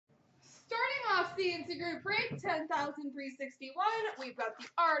CNC Group break, 10,361. We've got the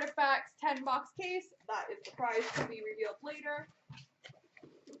Artifacts 10-box case. That is the prize to be revealed later.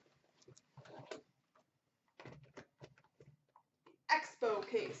 Expo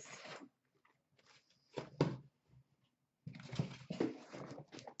case.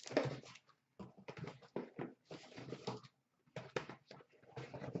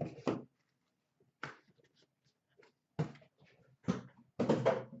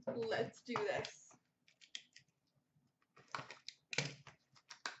 Let's do this.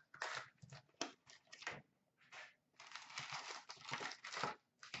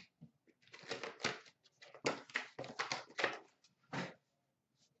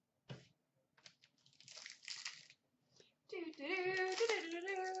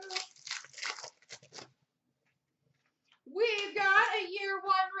 We've got a year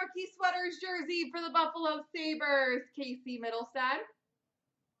one rookie sweaters jersey for the Buffalo Sabres, Casey Middlestad.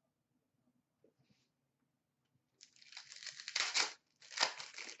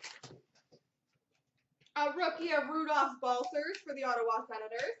 A rookie of Rudolph Balcers for the Ottawa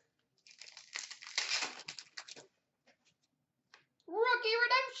Senators. Rookie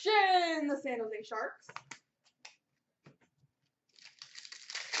redemption, the San Jose Sharks.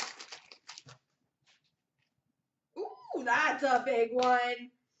 Ooh, that's a big one.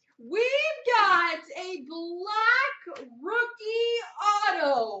 We've got a black rookie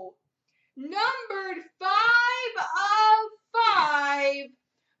auto, numbered 5 of 5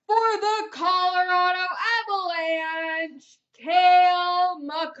 for the Colorado Avalanche, Cale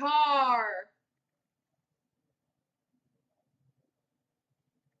Makar.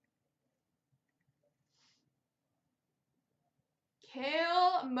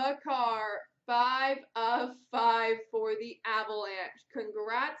 Cale Makar, 5 of 5 for the Avalanche.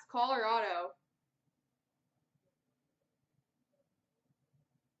 Congrats, Colorado.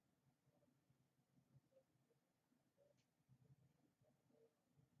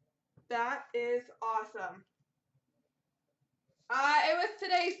 That is awesome. It was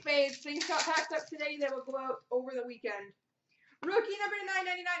today's spades. Things got packed up today. They will go out over the weekend. Rookie number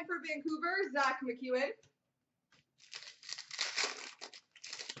 999 for Vancouver, Zach McEwen.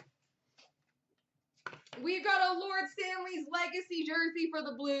 We've got a Lord Stanley's Legacy jersey for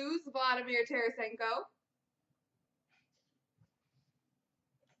the Blues, Vladimir Tarasenko.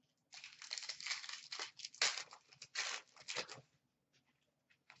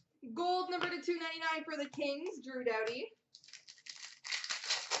 Gold number to 299 for the Kings, Drew Doughty.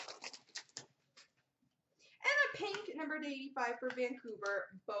 And a pink number to 85 for Vancouver,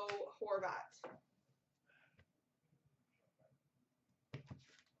 Bo Horvat.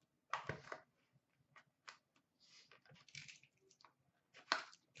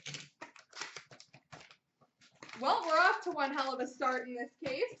 Well, we're off to one hell of a start in this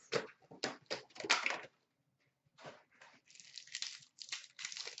case.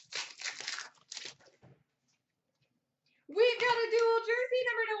 We've got a dual jersey,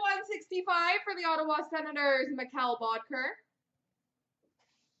 number to 165 for the Ottawa Senators, Mikhail Bodker.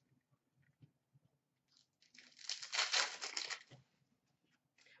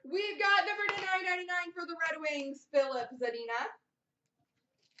 We've got number to 999 for the Red Wings, Philip Zadina.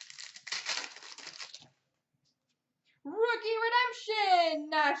 Rookie redemption,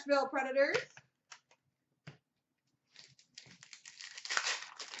 Nashville Predators.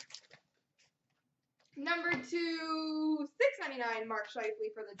 Number to 699, Mark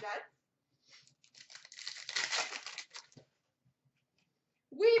Scheifele for the Jets.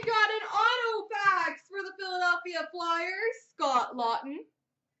 We've got an auto packs for the Philadelphia Flyers, Scott Lawton.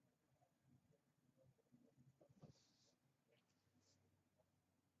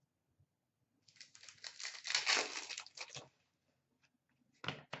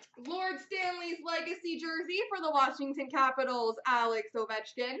 Lord Stanley's Legacy jersey for the Washington Capitals, Alex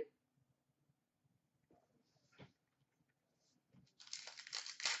Ovechkin.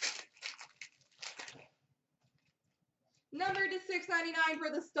 Number to 699 for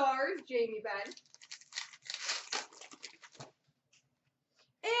the Stars, Jamie Benn.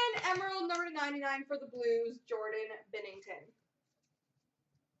 And Emerald number to 99 for the Blues, Jordan Binnington.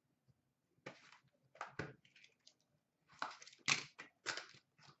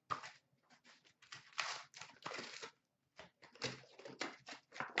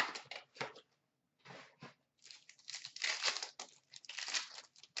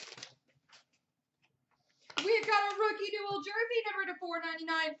 We've got a rookie dual jersey, number to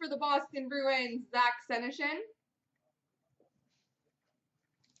 499 for the Boston Bruins, Zach Senyshyn.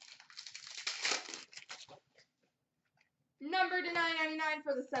 Number to 999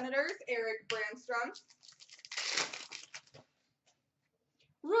 for the Senators, Eric Brandstrom.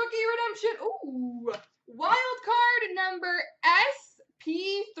 Rookie redemption. Ooh. Wild card number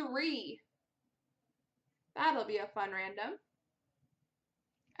SP3. That'll be a fun random.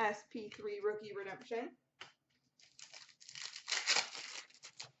 SP3 rookie redemption.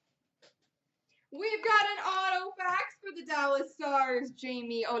 We've got an auto fax for the Dallas Stars,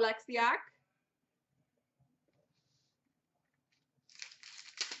 Jamie Oleksiak.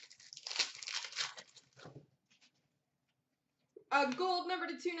 A gold number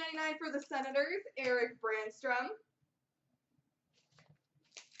to 299 for the Senators, Eric Brandstrom.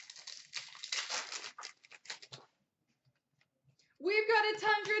 We've got a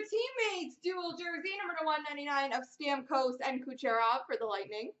Tundra Teammates dual jersey, number to 199 of Stamkos and Kucherov for the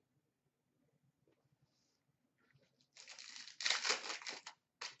Lightning.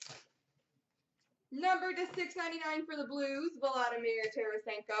 Number to 699 for the Blues, Vladimir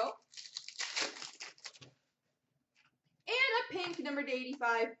Tarasenko. And a pink number to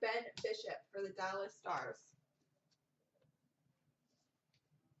 85, Ben Bishop for the Dallas Stars.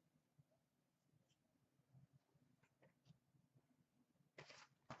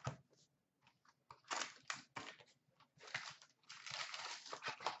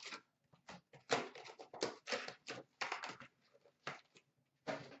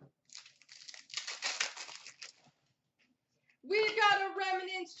 We've got a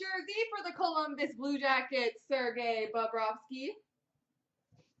Remnants jersey for the Columbus Blue Jackets, Sergei Bobrovsky.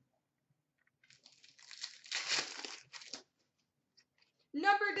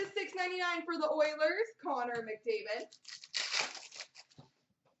 Number to 699 for the Oilers, Connor McDavid.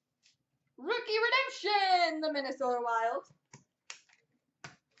 Rookie redemption, the Minnesota Wild.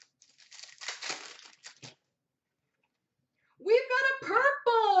 We've got a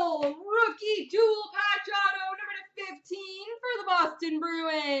purple rookie dual patch auto, number to 15 for the Boston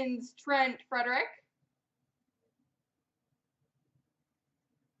Bruins, Trent Frederick.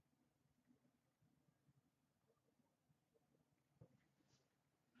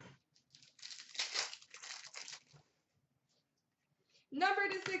 Number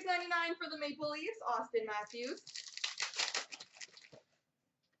to 699 for the Maple Leafs, Austin Matthews.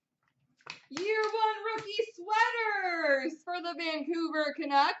 Year 1 rookie sweaters for the Vancouver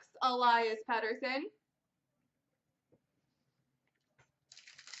Canucks, Elias Pettersson.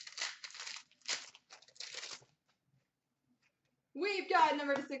 We've got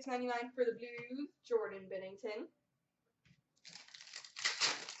number to 699 for the Blues, Jordan Binnington.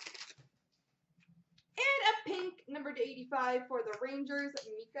 And a pink number to 85 for the Rangers,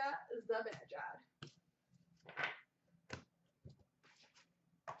 Mika Zibanejad.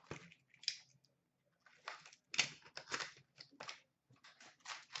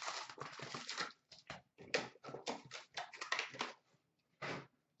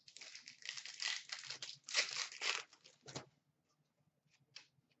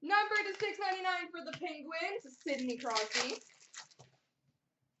 Number to 699 for the Penguins, Sidney Crosby.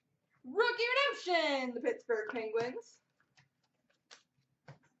 Rookie redemption, the Pittsburgh Penguins.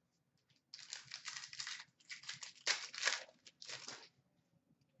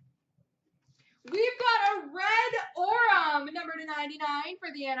 We've got a red Aurum, number to 99 for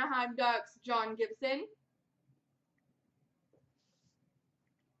the Anaheim Ducks, John Gibson.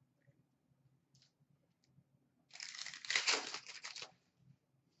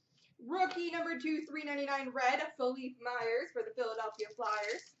 Rookie number 2, 399 red, Philippe Myers for the Philadelphia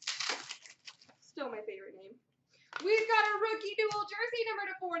Flyers. Still my favorite name. We've got a rookie dual jersey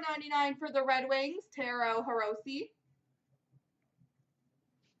number to 499 for the Red Wings, Taro Hirose.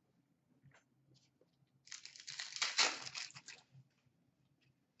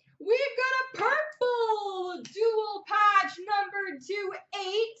 We've got a purple dual patch number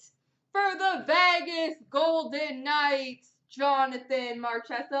 2/8 for the Vegas Golden Knights, Jonathan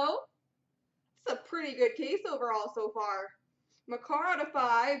Marchessault. It's a pretty good case overall so far. Makar out of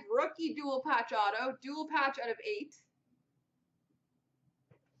 5, rookie dual patch auto, dual patch out of 8.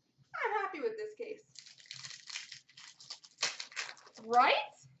 I'm happy with this case. Right?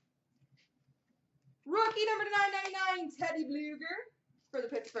 Rookie number to 999, Teddy Blueger for the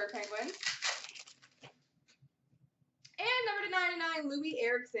Pittsburgh Penguins. And number to 99, Louis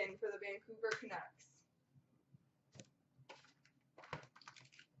Eriksson for the Vancouver Canucks.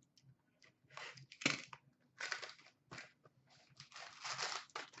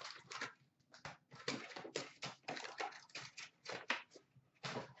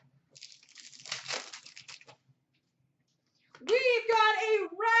 We've got a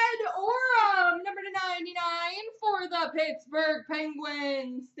red Aurum, number to 99 for the Pittsburgh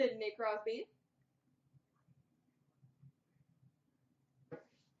Penguins, Sidney Crosby.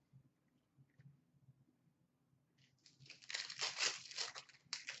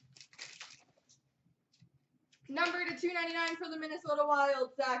 Number to 299 for the Minnesota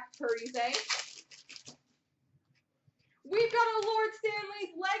Wild, Zach Parise. We've got a Lord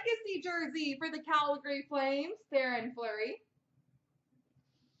Stanley's Legacy jersey for the Calgary Flames, Theoren Fleury.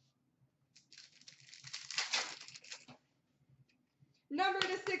 Number to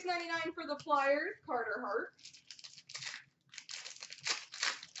 699 for the Flyers, Carter Hart.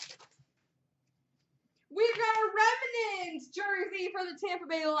 We've got a Remnant jersey for the Tampa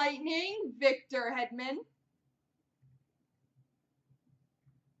Bay Lightning, Victor Hedman.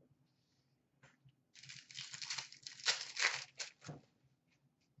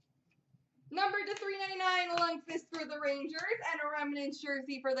 Number to 399, Lundqvist for the Rangers, and a Remnant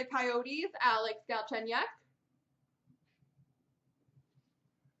jersey for the Coyotes, Alex Galchenyuk.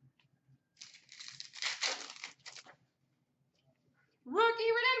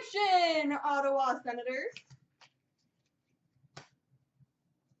 Rookie Redemption, Ottawa Senators.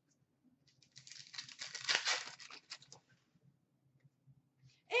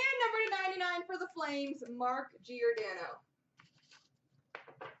 And number to 99 for the Flames, Mark Giordano.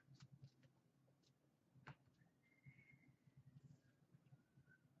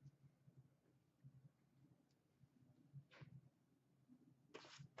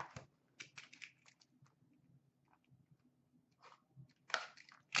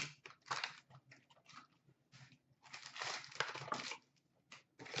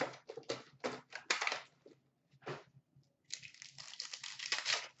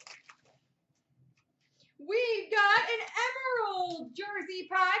 We've got an Emerald jersey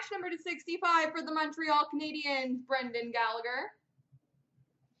patch, number to 65 for the Montreal Canadiens, Brendan Gallagher.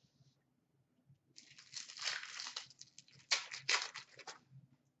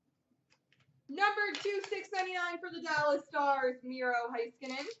 Number to 699 for the Dallas Stars, Miro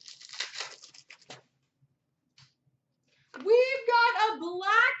Heiskanen. We've got a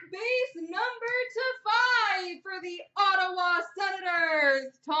black base number to 5 for the Ottawa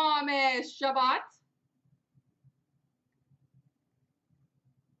Senators, Thomas Chabot.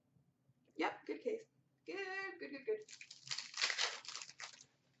 Yep, good case. Good.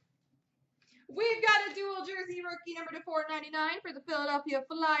 We've got a dual jersey rookie number to 499 for the Philadelphia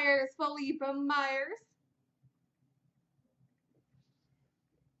Flyers, Felipe Myers.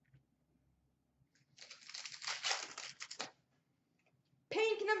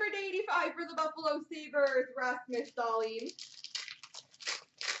 Pink number to 85 for the Buffalo Sabres, Rasmus Dahlin.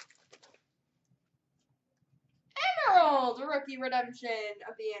 Emerald rookie redemption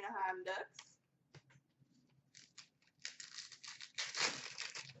of the Anaheim Ducks.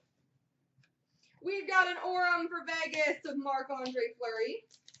 We've got an Aurum for Vegas of Marc-Andre Fleury.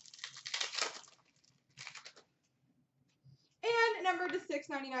 And number to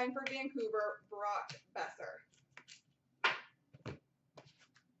 699 for Vancouver, Brock Besser.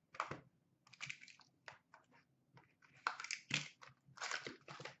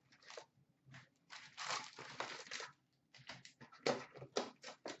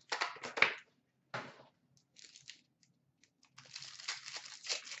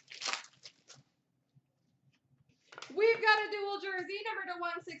 We've got a dual jersey, number to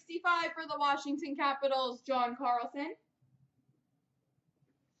 165 for the Washington Capitals, John Carlson.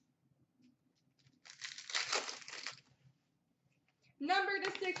 Number to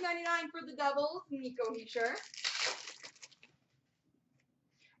 699 for the Devils, Nico Hischier.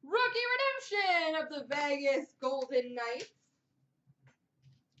 Rookie redemption of the Vegas Golden Knights.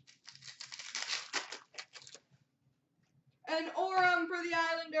 An Aurum for the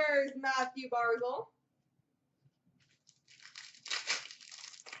Islanders, Matthew Barzal.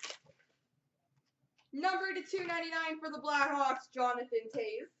 Number to 299 for the Blackhawks, Jonathan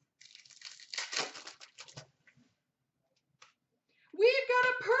Toews. We've got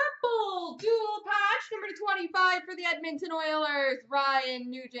a purple dual patch, number to 25 for the Edmonton Oilers, Ryan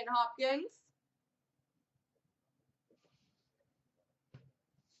Nugent-Hopkins.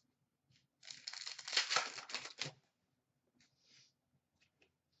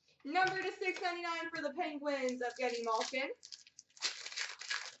 Number to 699 for the Penguins, Evgeny Malkin.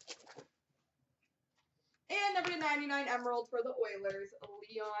 And number to 99 Emerald for the Oilers,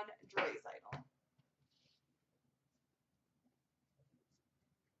 Leon Draisaitl.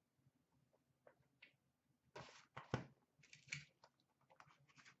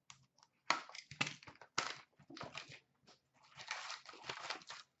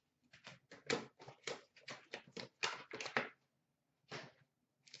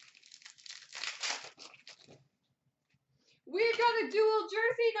 We've got a dual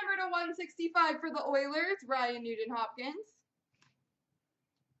jersey, number to 165 for the Oilers, Ryan Nugent-Hopkins.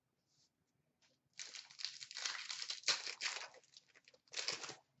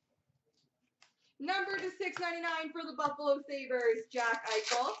 Number to 699 for the Buffalo Sabres, Jack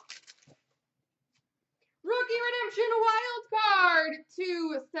Eichel. Rookie Redemption Wild Card,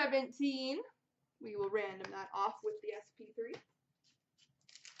 2/17. We will random that off with the SP3.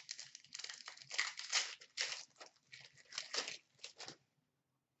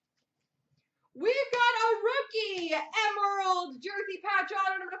 We've got a rookie emerald jersey patch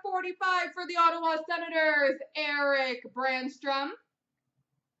auto number 45 for the Ottawa Senators, Eric Brandstrom.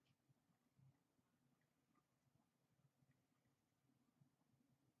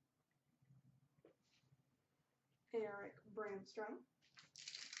 Eric Brandstrom.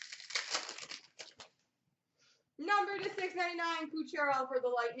 Number to 699, CloutsnChara for the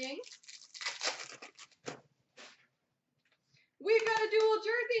Lightning. We've got a dual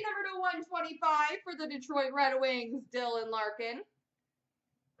jersey number to 125 for the Detroit Red Wings, Dylan Larkin.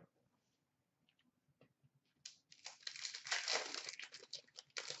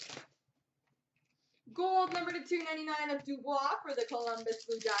 Gold number to 299 of Dubois for the Columbus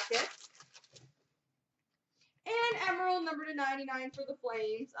Blue Jackets. And emerald number to 99 for the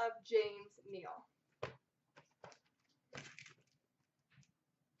Flames of James Neal.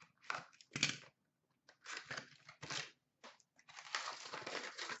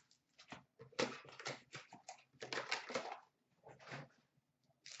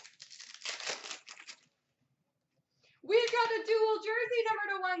 We've got a dual jersey number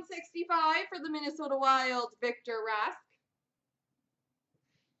to 165 for the Minnesota Wild, Victor Rask.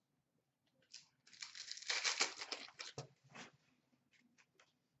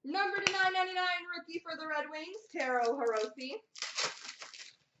 Number to 999 rookie for the Red Wings, Taro Hirose.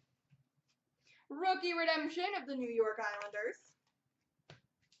 Rookie redemption of the New York Islanders.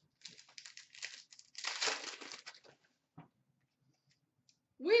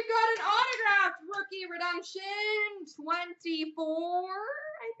 We've got an autographed rookie redemption, 24,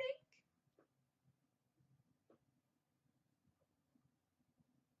 I think.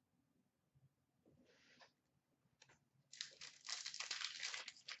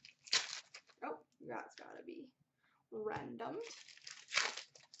 Oh, that's gotta be random.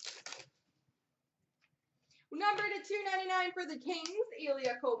 Number to 299 for the Kings,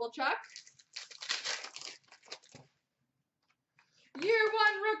 Ilya Kovalchuk. Year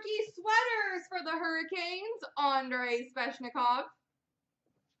 1 rookie sweaters for the Hurricanes, Andrei Svechnikov.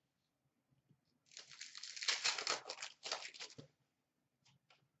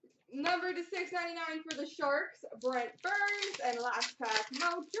 Number to 699 for the Sharks, Brent Burns. And last pack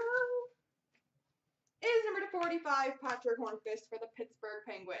mojo is number to 45, Patrick Hornqvist for the Pittsburgh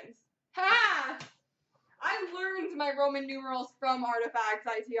Penguins. Ha! I learned my Roman numerals from Artifacts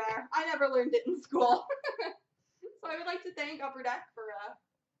ITR. I never learned it in school. So I would like to thank Upper Deck for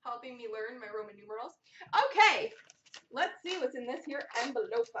helping me learn my Roman numerals. Okay, let's see what's in this here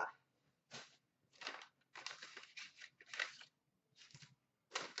envelope.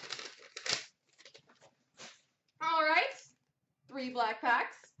 All right, 3 black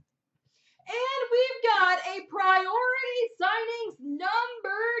packs. And we've got a priority signings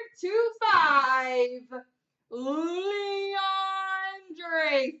number 25, Leon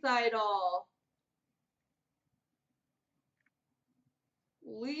Draisaitl.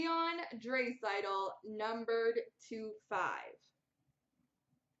 Leon Draisaitl, numbered 25.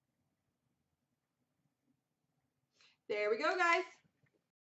 There we go, guys.